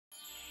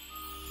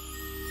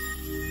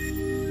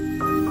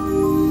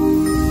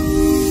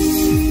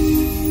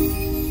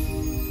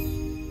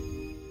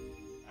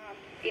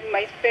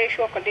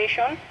sexual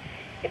condition.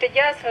 It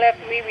just left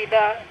me with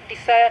a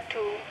desire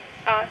to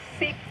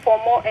seek for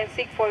more and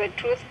seek for the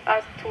truth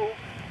as to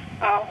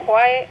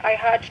why I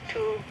had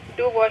to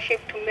do worship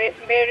to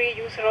Mary,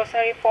 use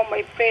rosary for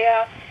my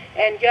prayer,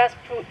 and just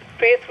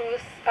pray through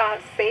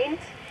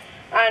saints.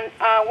 And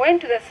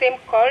went to the same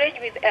college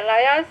with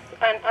Elias,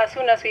 and as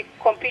soon as we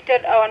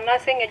completed our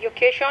nursing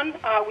education,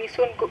 we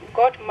soon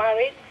got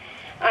married.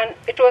 And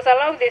it was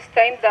around this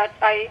time that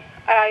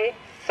I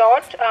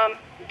thought,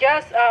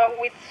 just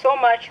with so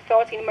much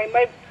thought in my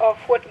mind of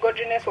what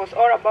godliness was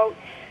all about,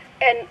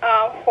 and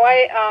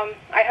why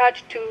I had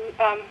to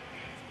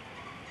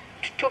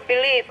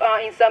believe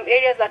in some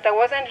areas that I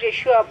wasn't really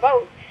sure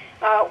about.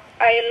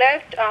 I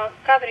left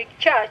Catholic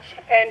Church,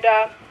 and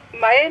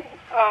my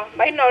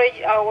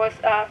knowledge was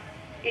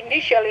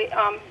initially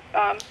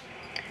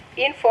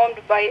informed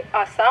by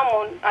a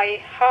sermon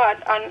I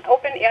heard, an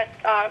open-air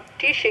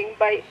teaching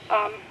by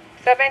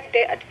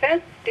Seventh-day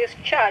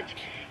Adventist Church,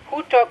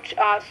 who talked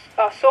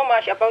so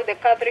much about the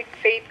Catholic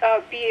faith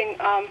being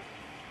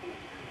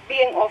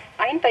of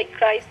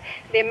Antichrist.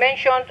 They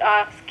mentioned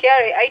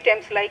scary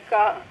items like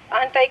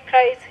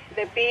Antichrist,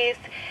 the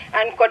beast,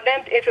 and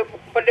condemned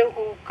everybody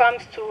who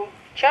comes to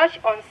church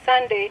on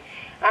Sunday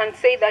and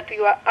say that we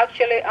were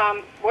actually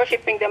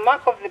worshipping the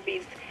mark of the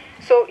beast.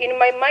 So in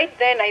my mind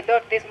then, I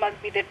thought this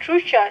must be the true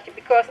church,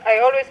 because I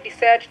always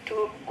decided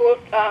to go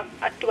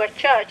to a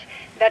church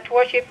that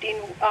worshipped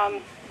in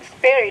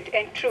spirit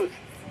and truth.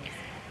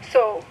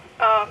 So,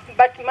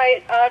 but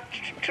my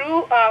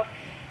true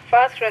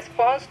first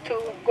response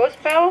to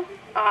gospel,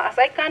 as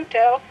I can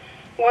tell,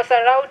 was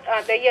around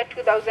the year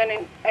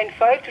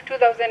 2005 to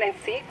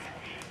 2006.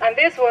 And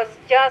this was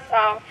just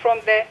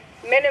from the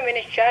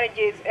many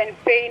challenges and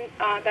pain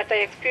that I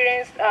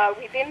experienced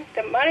within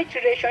the marriage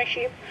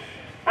relationship.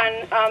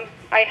 And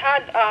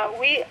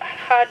we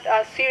had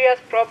a serious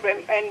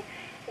problem, and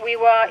we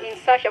were in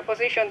such a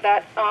position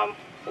that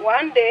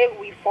one day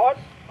we fought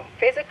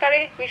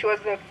physically, which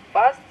was the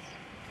first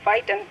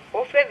fight and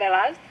hopefully the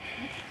last.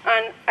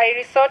 And I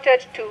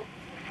resorted to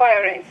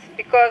violence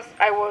because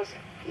I was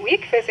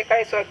weak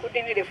physically, so I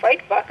couldn't really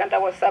fight back, and I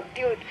was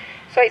subdued.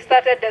 So I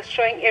started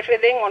destroying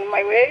everything on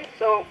my way,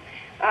 so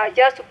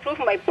just to prove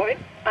my point.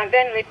 And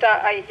then later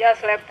I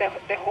just left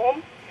the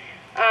home,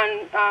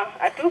 and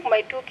I took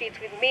my 2 kids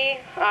with me,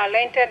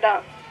 rented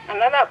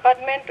another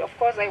apartment. Of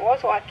course, I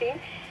was working,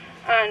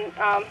 and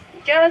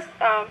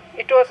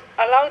it was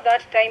allowed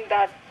that time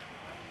that,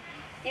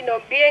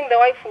 being the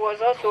wife who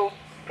was also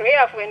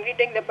prayerful and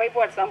reading the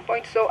Bible at some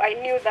point, so I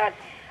knew that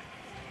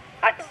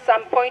at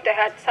some point I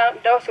had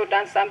also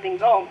done something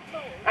wrong,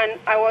 and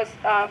I was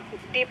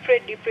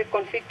deeply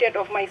convicted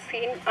of my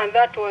sin, and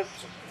that was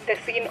the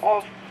sin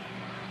of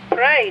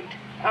pride.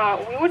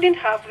 We wouldn't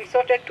have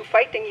resorted to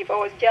fighting if I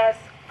was just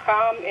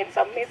calm and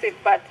submissive,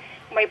 but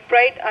my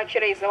pride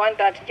actually is the one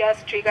that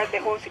just triggered the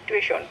whole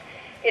situation.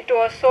 It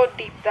was so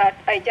deep that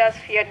I just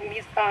feared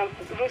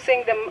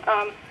losing them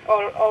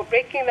or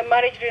breaking the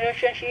marriage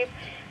relationship.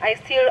 I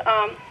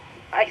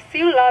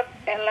still love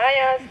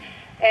Elias,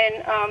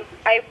 and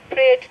I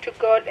prayed to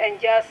God and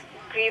just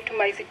grieved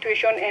my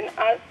situation and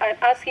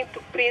asked him to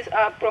please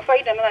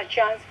provide another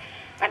chance.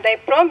 And I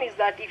promised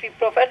that if he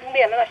provides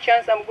me another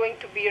chance, I'm going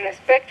to be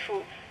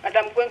respectful and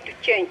I'm going to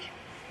change.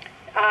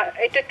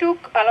 It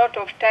took a lot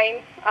of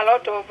time, a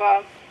lot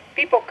of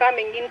people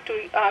coming in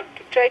to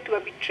try to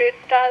betray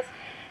us.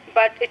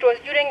 But it was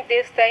during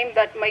this time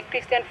that my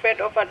Christian friend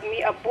offered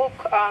me a book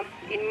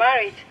in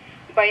marriage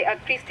by a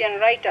Christian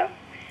writer.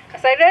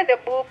 As I read the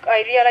book,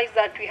 I realized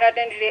that we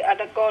hadn't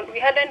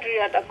really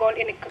undergone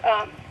any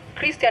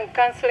Christian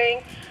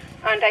counseling,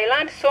 and I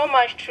learned so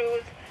much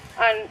truth.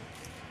 And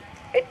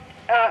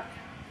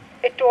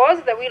it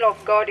was the will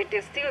of God. It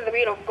is still the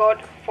will of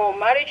God for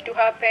marriage to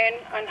happen,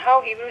 and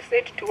how He wills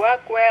it to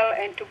work well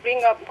and to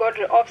bring up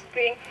godly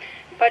offspring.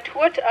 But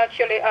what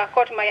actually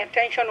caught my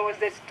attention was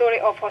the story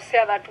of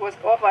Hosea that was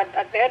offered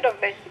at the end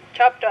of the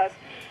chapters.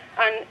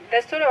 And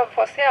the story of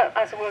Hosea,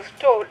 as was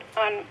told,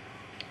 and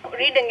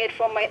reading it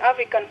from my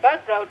African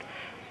background,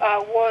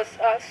 was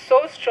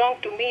so strong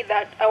to me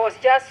that I was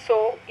just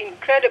so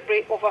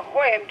incredibly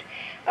overwhelmed.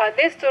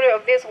 This story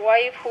of this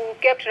wife who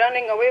kept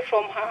running away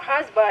from her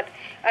husband,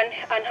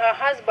 and her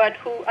husband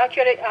who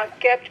actually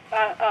kept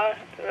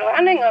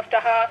running after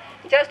her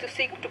just to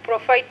seek to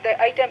provide the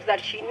items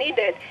that she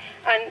needed.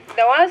 And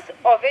the worst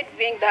of it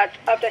being that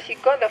after she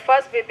got the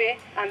first baby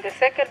and the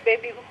second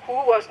baby, who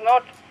was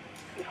not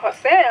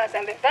Hosea's,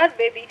 and the third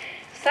baby,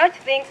 such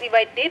things, if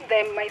I did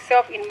them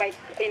myself in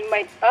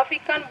my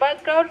African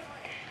background,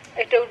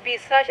 it would be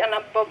such an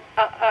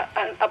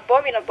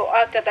abominable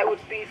act that I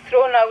would be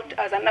thrown out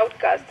as an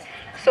outcast.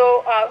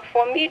 So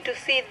for me to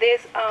see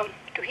this,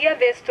 to hear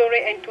this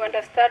story and to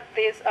understand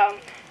this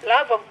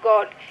love of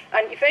God,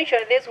 and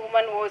eventually this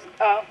woman was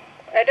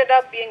ended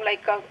up being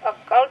like a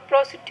cult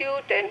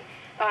prostitute, and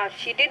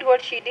she did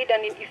what she did,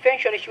 and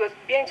eventually she was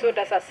being sold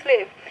as a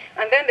slave.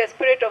 And then the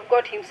Spirit of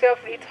God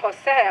Himself leads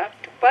Hosea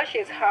to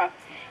purchase her,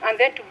 and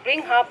then to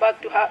bring her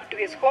back to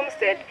his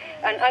homestead,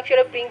 and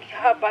actually bring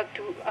her back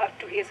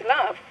to his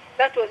love.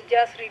 that was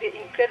just really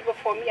incredible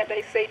for me. And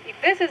I said, if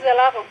this is the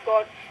love of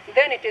God,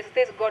 then it is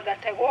this God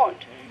that I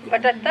want.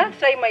 But at that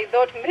time, I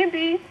thought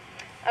maybe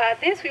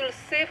this will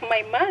save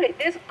my marriage.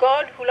 This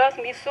God who loves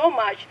me so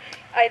much,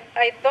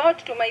 I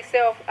thought to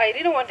myself, I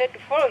really wanted to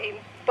follow him,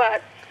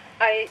 but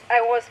I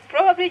was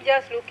probably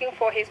just looking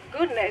for his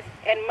goodness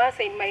and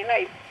mercy in my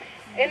life.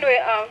 Anyway,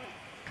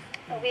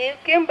 we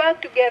came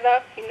back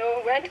together,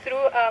 went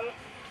through,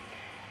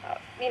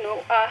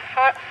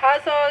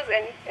 hassles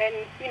and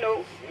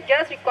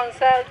just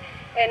reconciled.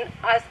 And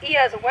as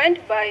years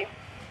went by,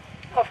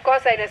 of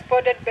course, I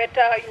responded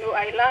better.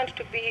 I learned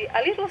to be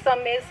a little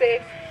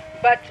submissive,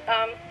 but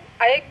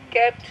I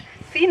kept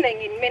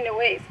sinning in many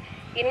ways.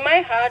 In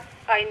my heart,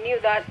 I knew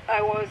that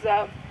I was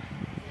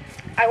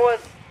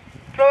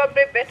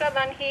probably better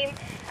than him,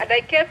 and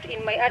I kept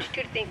in my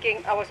attitude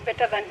thinking I was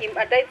better than him.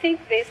 And I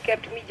think this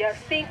kept me just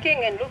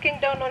thinking and looking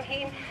down on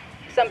him.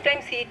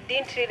 Sometimes he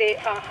didn't really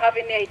have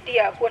any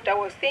idea what I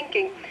was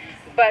thinking,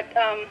 but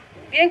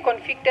being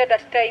convicted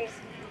at times,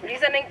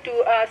 listening to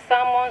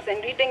sermons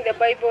and reading the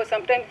Bible,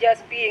 sometimes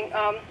just being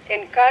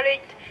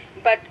encouraged.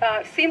 But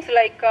seems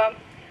like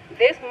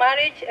this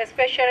marriage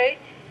especially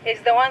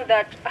is the one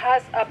that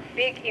has a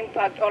big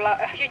impact, or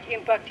a huge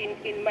impact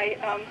in my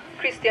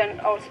Christian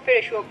or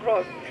spiritual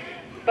growth.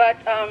 But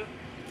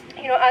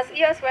as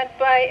years went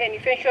by, and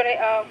eventually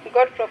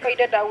God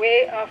provided a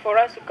way for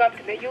us to come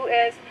to the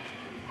U.S.,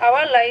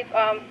 our life,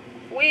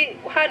 we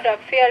had a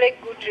fairly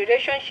good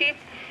relationship,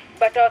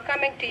 but our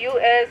coming to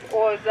U.S.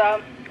 was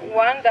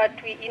one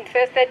that we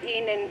invested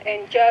in,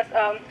 and just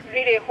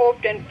really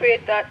hoped and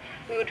prayed that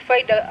we would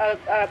find a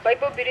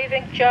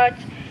Bible-believing church.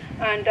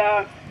 And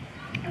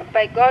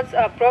by God's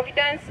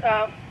providence,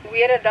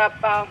 we ended up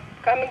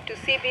coming to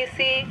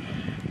CBC,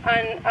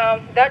 and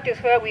that is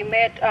where we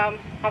met a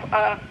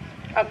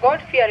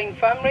God-fearing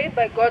family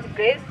by God's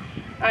grace,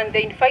 and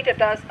they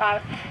invited us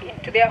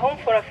into their home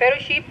for a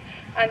fellowship.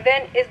 And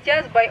then it's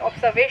just by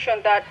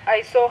observation that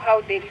I saw how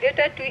they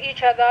related to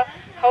each other,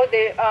 how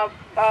they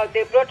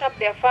brought up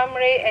their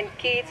family and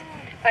kids,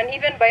 and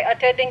even by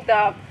attending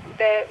the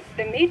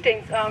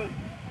meetings,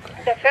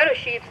 the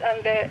fellowships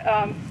and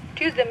the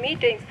Tuesday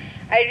meetings,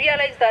 I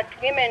realized that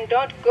women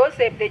don't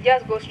gossip; they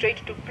just go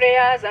straight to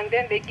prayers, and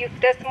then they give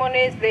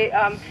testimonies. They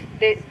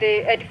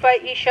edify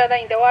each other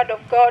in the Word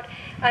of God,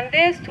 and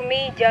this to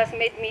me just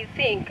made me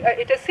think.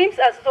 It seems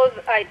as though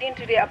I didn't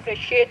really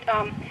appreciate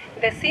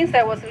the sins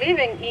I was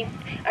living in,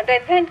 and I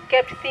then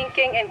kept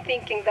thinking and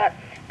thinking that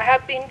I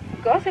have been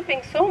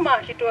gossiping so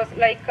much. It was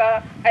like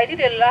I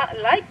really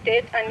liked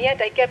it, and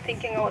yet I kept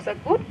thinking I was a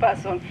good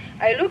person.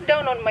 I looked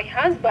down on my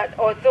husband,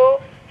 although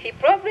he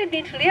probably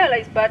didn't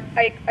realize, but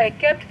I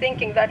kept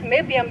thinking that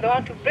maybe I'm the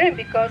one to blame,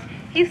 because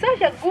he's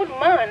such a good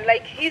man.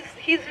 Like, he's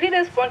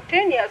really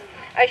spontaneous.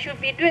 I should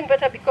be doing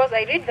better because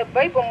I read the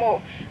Bible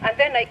more. And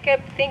then I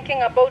kept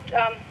thinking about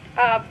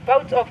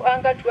bouts of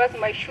anger towards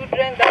my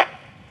children that,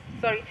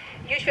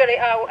 usually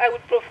I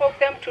would provoke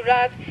them to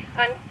wrath.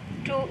 And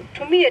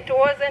to me, it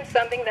wasn't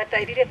something that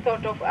I really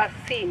thought of as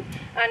sin.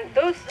 And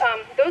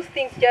those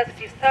things just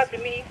disturbed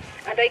me,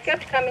 and I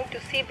kept coming to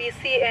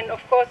CBC, and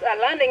of course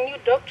learning new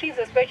doctrines,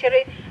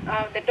 especially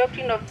the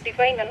doctrine of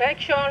divine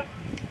election,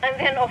 and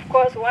then of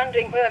course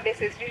wondering whether this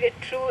is really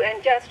true,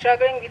 and just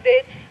struggling with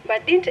it,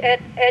 but didn't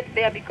add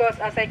there, because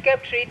as I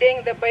kept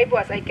reading the Bible,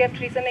 as I kept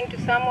listening to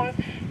sermons,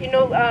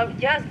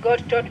 just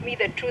God taught me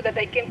the truth that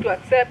I came to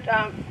accept,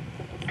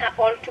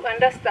 or to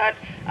understand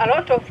a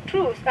lot of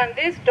truths. And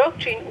this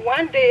doctrine,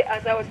 one day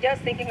as I was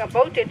just thinking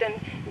about it and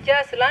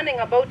just learning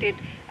about it,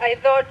 I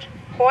thought,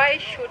 why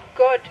should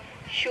God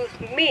choose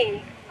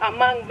me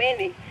among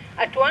many?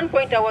 At one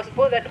point I was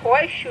bothered,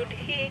 why should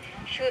he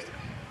choose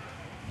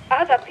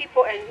other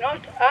people and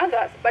not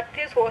others? But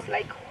this was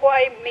like,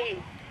 why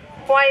me?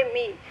 Why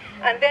me?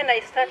 And then I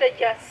started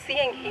just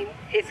seeing him,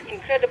 his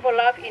incredible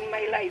love in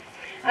my life.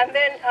 And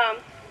then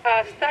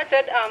I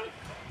started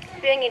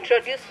being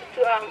introduced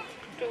to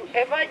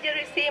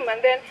evangelism,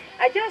 and then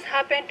I just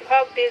happened to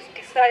have this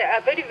desire,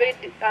 a very, very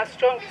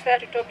strong desire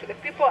to talk to the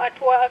people at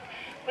work,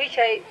 which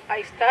I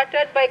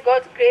started by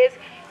God's grace.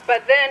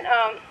 But then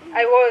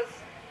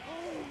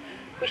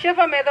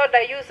whichever method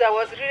I used, I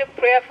was really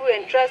prayerful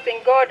and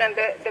trusting God, and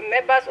the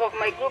members of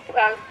my group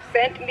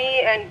sent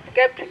me and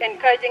kept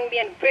encouraging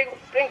me and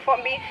praying for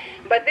me.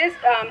 But this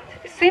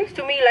seems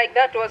to me like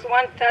that was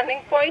one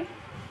turning point,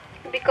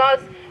 because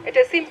it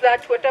seems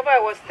that whatever I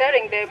was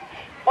telling them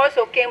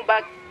also came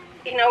back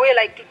in a way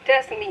like to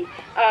test me.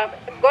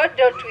 God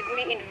dealt with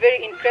me in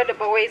very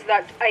incredible ways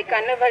that I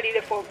can never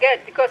really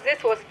forget, because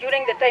this was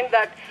during the time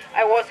that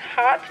I was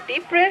hurt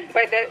deeply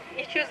by the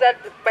issues,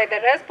 by the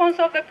response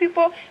of the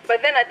people.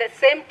 But then at the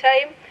same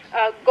time,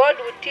 God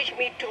would teach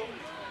me to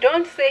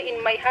don't say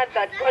in my heart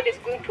that God is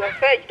going to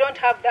avenge. Don't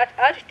have that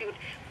attitude.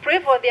 Pray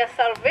for their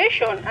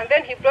salvation. And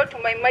then he brought to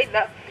my mind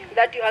that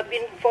you have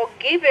been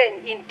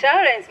forgiven in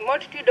tolerance,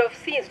 multitude of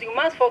sins. You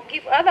must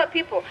forgive other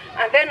people.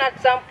 And then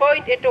at some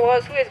point it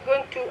was who is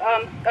going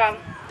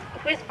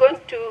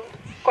to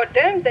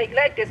condemns, the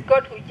elect is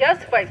God who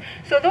justifies.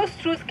 So those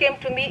truths came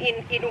to me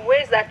in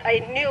ways that I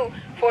knew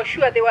for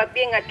sure they were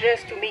being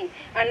addressed to me.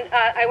 And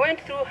I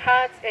went through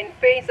hurts and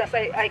pains as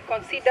I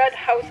considered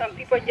how some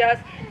people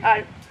just,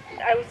 I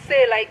would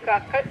say, like,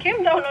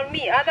 came down on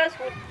me. Others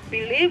would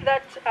believe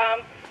that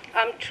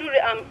I'm truly,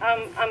 I'm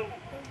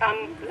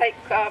like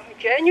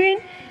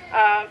genuine.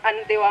 And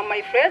they were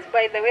my friends,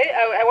 by the way.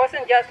 I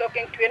wasn't just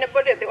talking to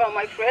anybody. They were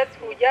my friends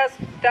who just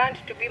turned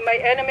to be my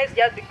enemies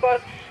just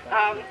because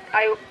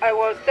I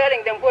was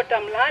telling them what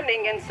I'm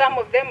learning, and some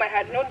of them I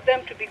had known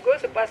them to be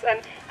gossipers.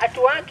 And at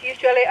work,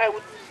 usually I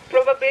would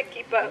probably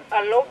keep a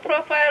low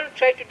profile,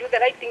 try to do the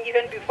right thing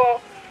even before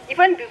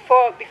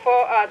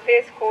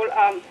this whole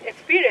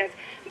experience.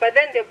 But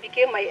then they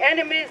became my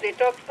enemies. They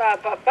talked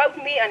about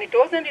me, and it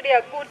wasn't really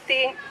a good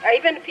thing. I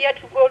even feared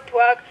to go to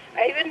work.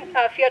 I even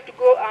feared to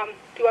go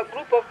to a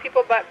group of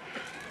people. But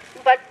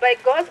by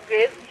God's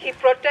grace, He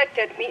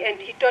protected me, and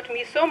He taught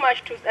me so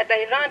much truth that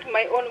I learned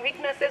my own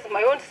weaknesses,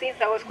 my own sins.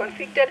 I was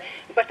convicted,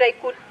 but I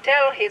could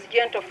tell His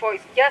gentle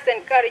voice, just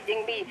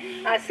encouraging me.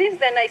 Since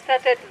then, I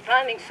started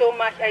learning so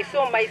much. I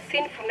saw my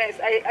sinfulness.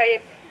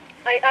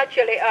 I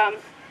actually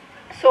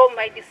saw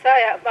my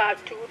desire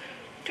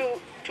to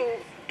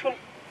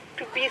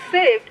be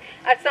saved.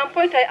 At some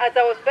point, as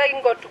I was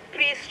begging God to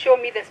please show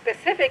me the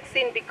specific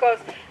sin, because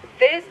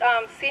this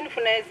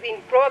sinfulness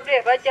in probably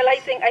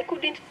evangelizing, I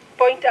couldn't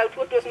point out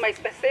what was my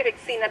specific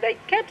sin. And I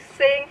kept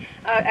saying,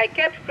 I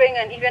kept praying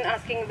and even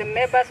asking the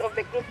members of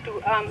the group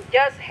to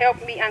just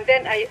help me. And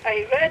then I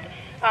read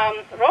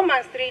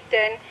Romans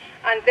 3:10,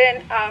 and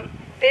then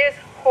this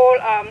whole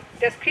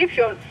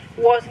description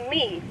was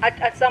me.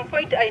 At some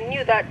point, I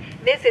knew that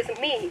this is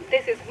me.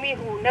 This is me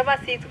who never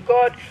sees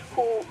God,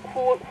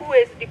 who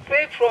is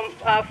depraved from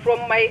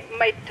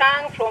my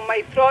tongue, from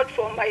my throat,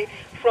 from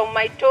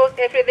my toes.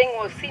 Everything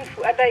was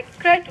sinful. And I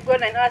cried to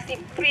God and asked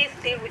Him, please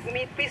deal with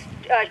me, please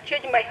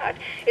change my heart.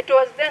 It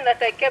was then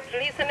that I kept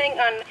listening,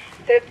 and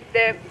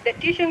the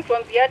teaching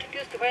from the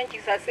Attitudes to when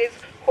Jesus says,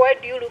 why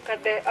do you look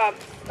at the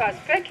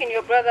speck in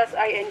your brother's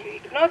eye and you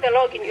ignore the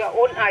log in your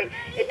own eye?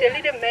 It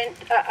really meant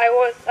I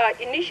was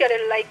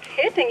initially like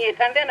hating it,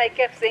 and then I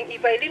kept saying,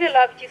 if I really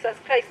love Jesus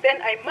Christ,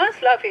 then I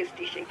must love His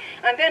teaching.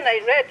 And then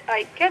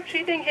I kept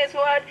reading His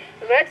word,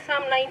 read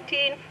Psalm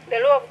 19, the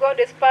law of God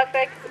is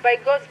perfect. By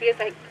God's grace,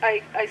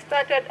 I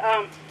started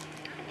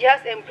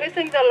just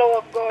embracing the law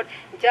of God,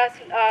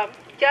 just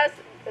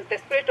the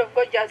Spirit of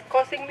God just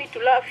causing me to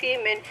love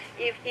Him. And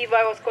if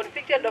I was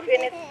convicted of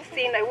any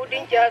sin, I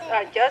wouldn't just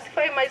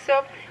justify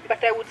myself,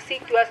 but I would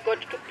seek to ask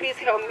God to please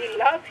help me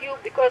love You,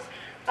 because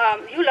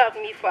You love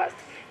me first.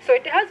 So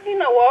it has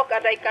been a walk,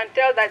 and I can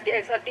tell that there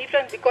is a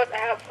difference, because I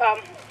have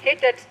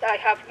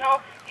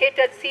now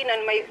hated sin,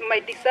 and my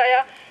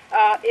desire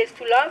is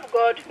to love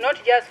God,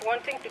 not just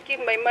wanting to keep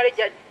my marriage,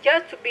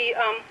 just to be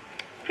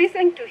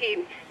pleasing to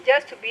Him,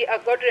 just to be a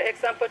godly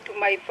example to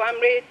my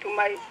family, to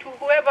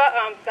whoever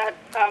that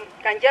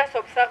can just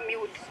observe me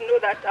would know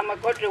that I'm a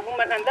godly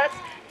woman. And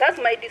that's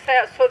my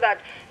desire, so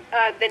that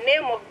the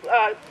name of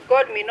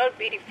God may not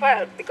be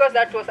defiled, because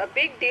that was a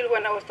big deal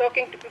when I was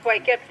talking to people. I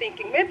kept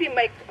thinking, maybe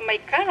my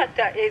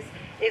character is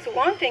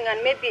wanting,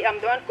 and maybe I'm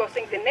the one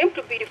causing the name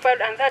to be defiled,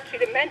 and that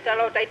really meant a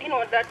lot. I didn't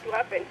want that to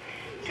happen.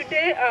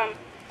 Today,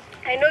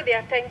 I know there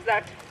are times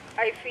that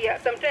I fear.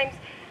 Sometimes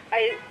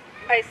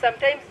I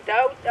sometimes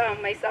doubt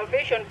my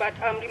salvation, but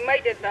I'm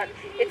reminded that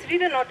it's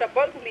really not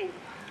about me.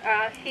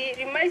 He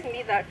reminds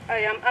me that I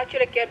am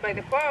actually cared by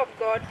the power of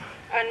God,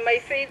 and my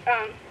faith,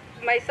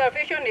 my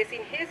salvation is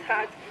in His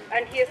heart,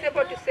 and He is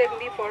able to save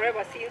me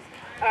forever, since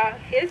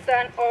His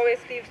Son always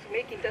lives to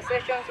make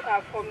intercessions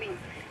for me.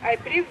 I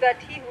believe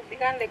that He who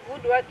began the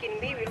good work in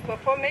me will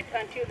perform it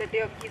until the day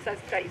of Jesus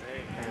Christ.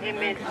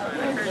 Amen.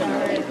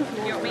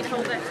 You want me to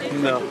hold that too?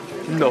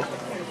 No.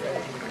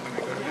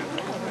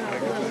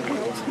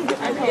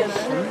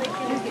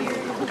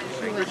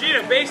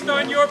 Regina, based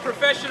on your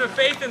profession of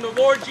faith in the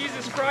Lord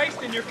Jesus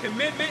Christ and your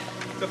commitment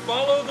to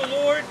follow the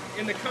Lord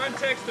in the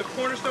context of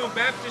Cornerstone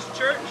Baptist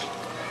Church,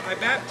 I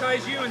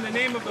baptize you in the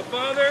name of the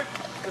Father,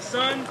 the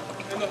Son,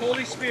 and the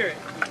Holy Spirit.